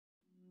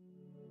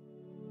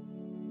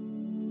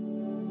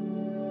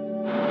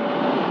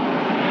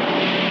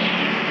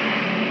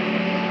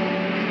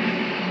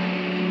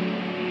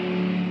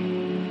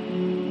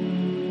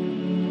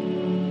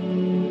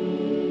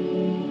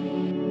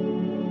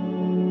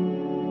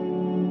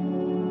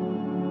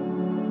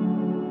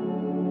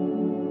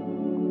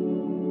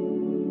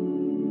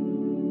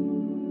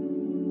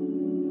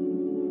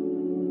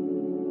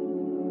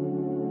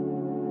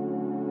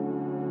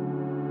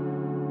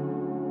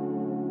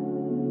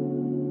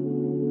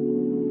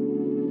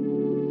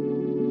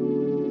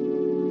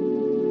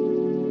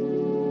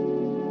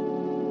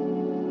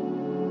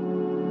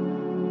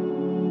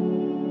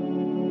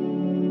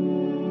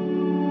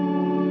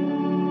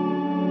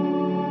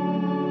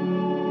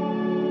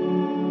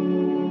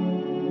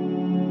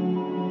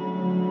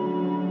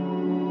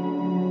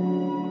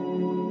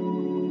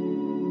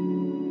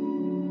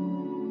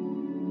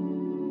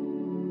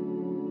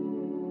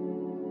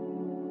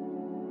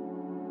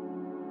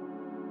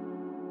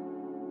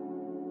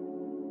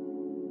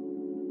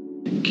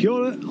Kia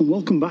ora and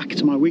welcome back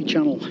to my wee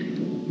channel.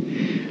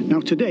 Now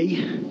today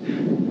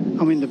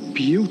I'm in the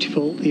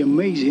beautiful, the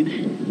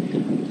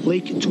amazing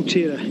Lake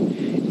Tutira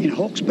in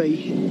Hawke's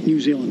Bay, New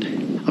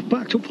Zealand. I've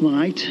packed up for the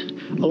night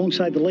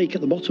alongside the lake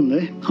at the bottom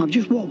there. I've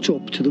just walked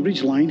up to the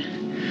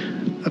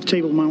ridgeline of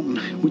Table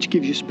Mountain, which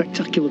gives you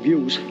spectacular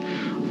views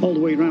all the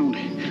way around,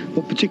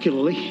 but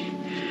particularly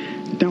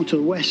down to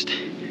the west,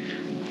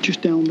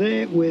 just down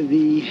there where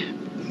the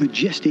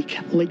majestic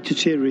Lake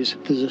Tutira is.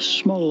 There's a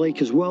smaller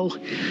lake as well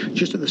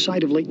just at the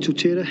side of Lake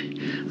Tutira,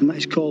 and that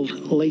is called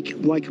Lake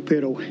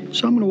Waikato.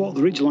 So I'm going to walk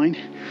the ridgeline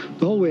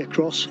the whole way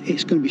across.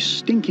 It's going to be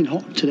stinking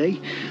hot today,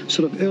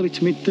 sort of early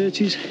to mid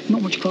 30s,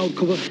 not much cloud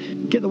cover.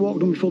 Get the walk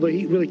done before the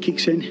heat really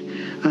kicks in,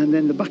 and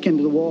then the back end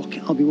of the walk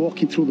I'll be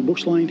walking through the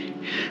bushline,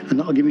 and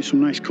that'll give me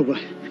some nice cover.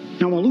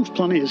 Now my loose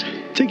plan is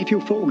take a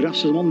few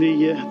photographs as I'm on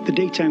the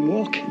daytime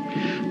walk.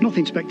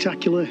 Nothing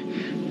spectacular,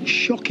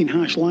 shocking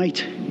harsh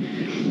light,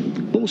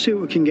 but we'll see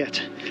what we can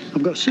get.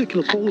 I've got a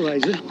circular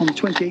polarizer on the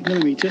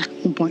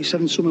 28mm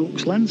 1.7 Summer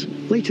Lux lens.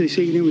 Later this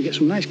evening we get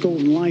some nice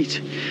golden light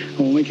and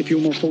we'll make a few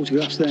more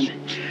photographs then.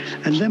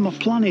 And then my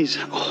plan is,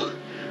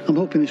 I'm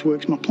hoping this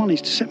works, my plan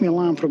is to set my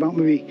alarm for about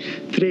maybe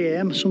 3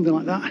 AM, something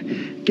like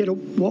that. Get up,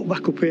 walk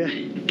back up here,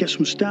 get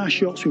some star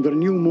shots. We've got a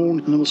new moon,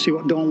 and then we'll see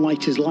what dawn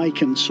light is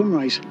like and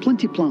sunrise.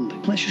 Plenty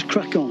planned. Let's just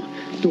crack on.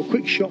 Do a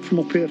quick shot from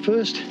up here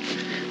first,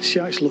 see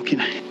how it's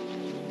looking.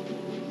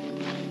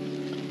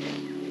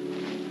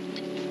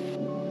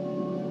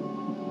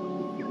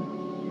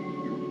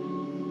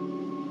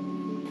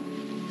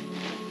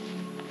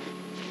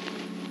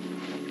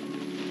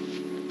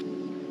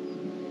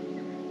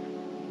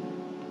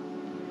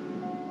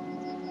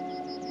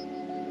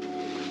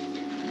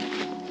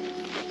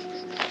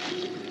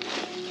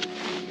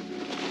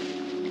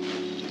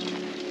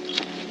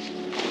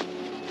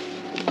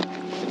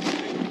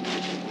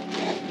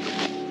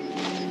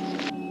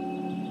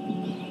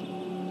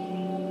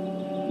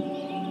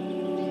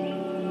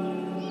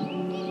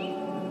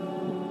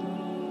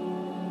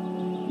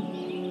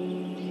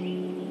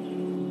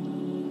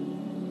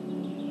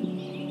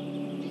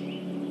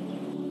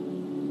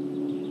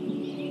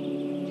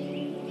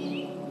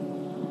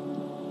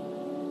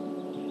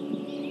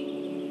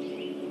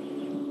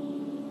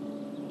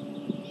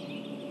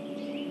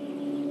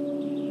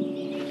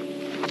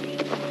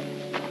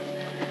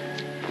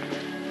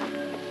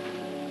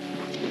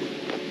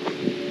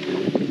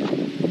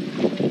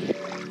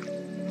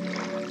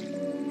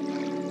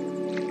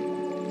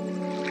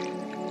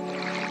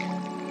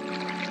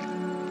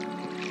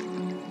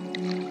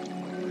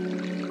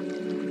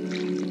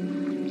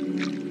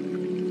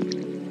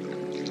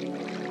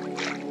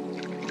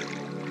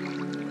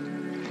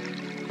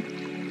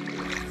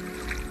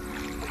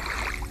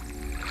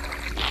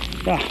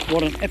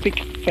 What an epic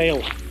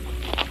fail.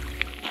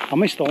 I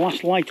missed the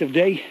last light of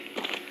day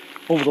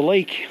over the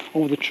lake,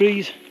 over the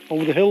trees,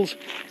 over the hills.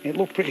 It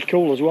looked pretty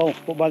cool as well,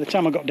 but by the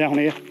time I got down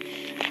here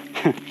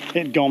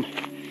it'd gone.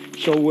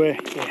 So yeah,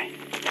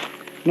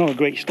 not a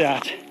great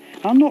start.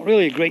 I'm not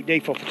really a great day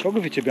for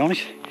photography, to be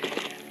honest.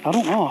 I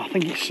don't know, I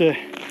think it's a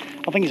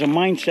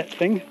mindset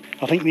thing.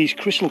 I think these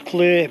crystal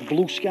clear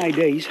blue sky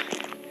days,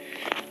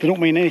 they don't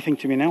mean anything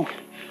to me now.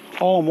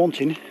 All I'm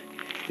wanting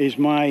is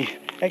my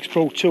X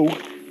Pro 2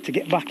 to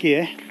get back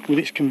here with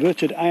its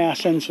converted IR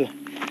sensor,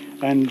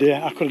 and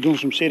I could have done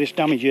some serious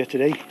damage here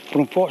today, but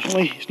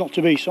unfortunately it's not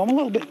to be. So I'm a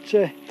little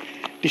bit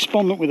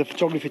despondent with the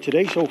photography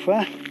today so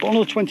far, but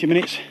another 20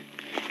 minutes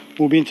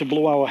we'll be into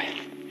blue hour,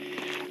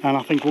 and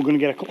I think we're going to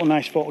get a couple of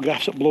nice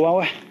photographs at blue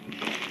hour.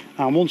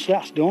 And once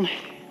that's done,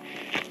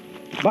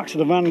 back to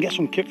the van, get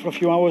some kit for a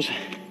few hours,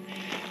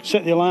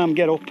 set the alarm,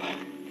 get up,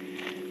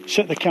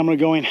 set the camera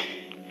going,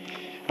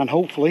 and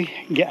hopefully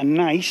get a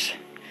nice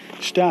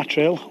star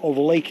trail over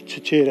Lake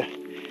Tutira.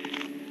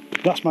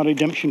 That's my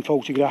redemption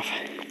photograph.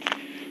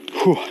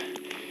 Whew.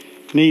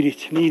 Need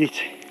it, need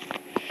it.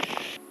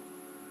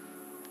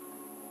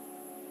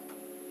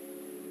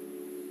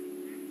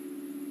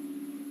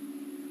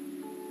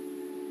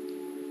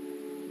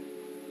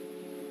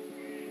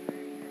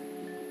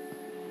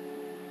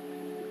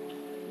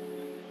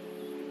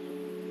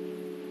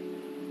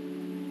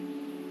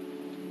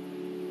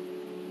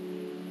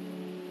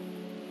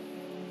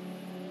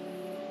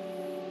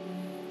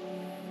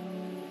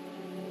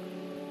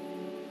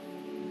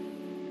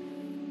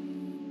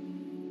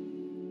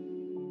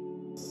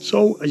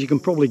 So, as you can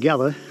probably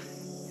gather,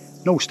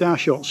 no star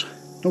shots,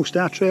 no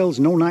star trails,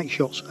 no night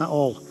shots at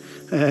all.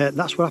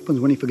 That's what happens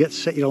when you forget to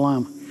set your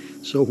alarm.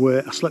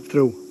 So I slept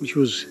through, which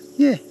was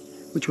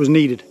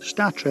needed.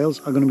 Star trails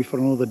are going to be for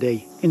another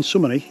day. In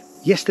summary,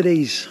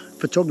 yesterday's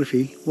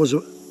photography was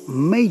a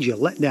major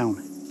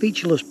letdown.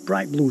 Featureless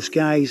bright blue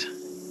skies,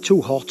 too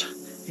hot,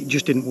 it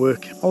just didn't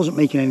work. I wasn't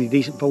making any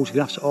decent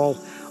photographs at all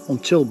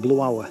until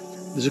blue hour.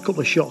 There's a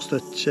couple of shots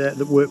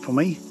that worked for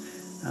me.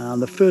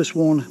 And the first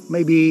one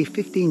maybe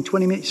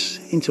 15-20 minutes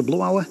into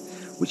blue hour,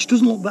 which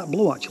doesn't look that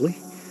blue actually.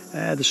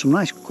 There's some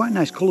quite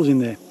nice colours in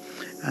there.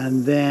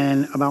 And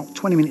then about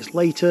 20 minutes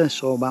later,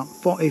 so about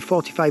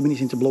 45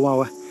 minutes into blue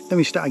hour, then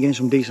we start getting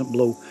some decent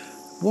blue.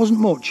 Wasn't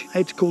much. I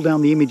had to cool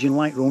down the image in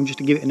Lightroom just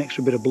to give it an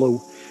extra bit of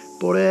blue.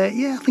 But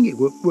yeah, I think it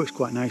works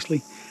quite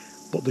nicely.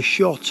 But the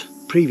shot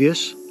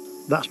previous,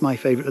 that's my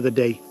favourite of the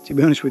day. To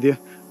be honest with you,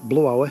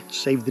 Blue Hour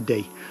saved the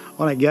day.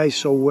 Alright guys,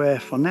 so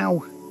for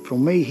now,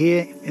 from me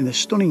here in the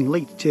stunning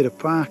Lake Tutira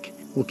Park,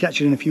 we'll catch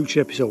you in a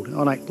future episode.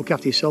 Alright, look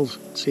after yourselves.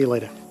 See you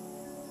later.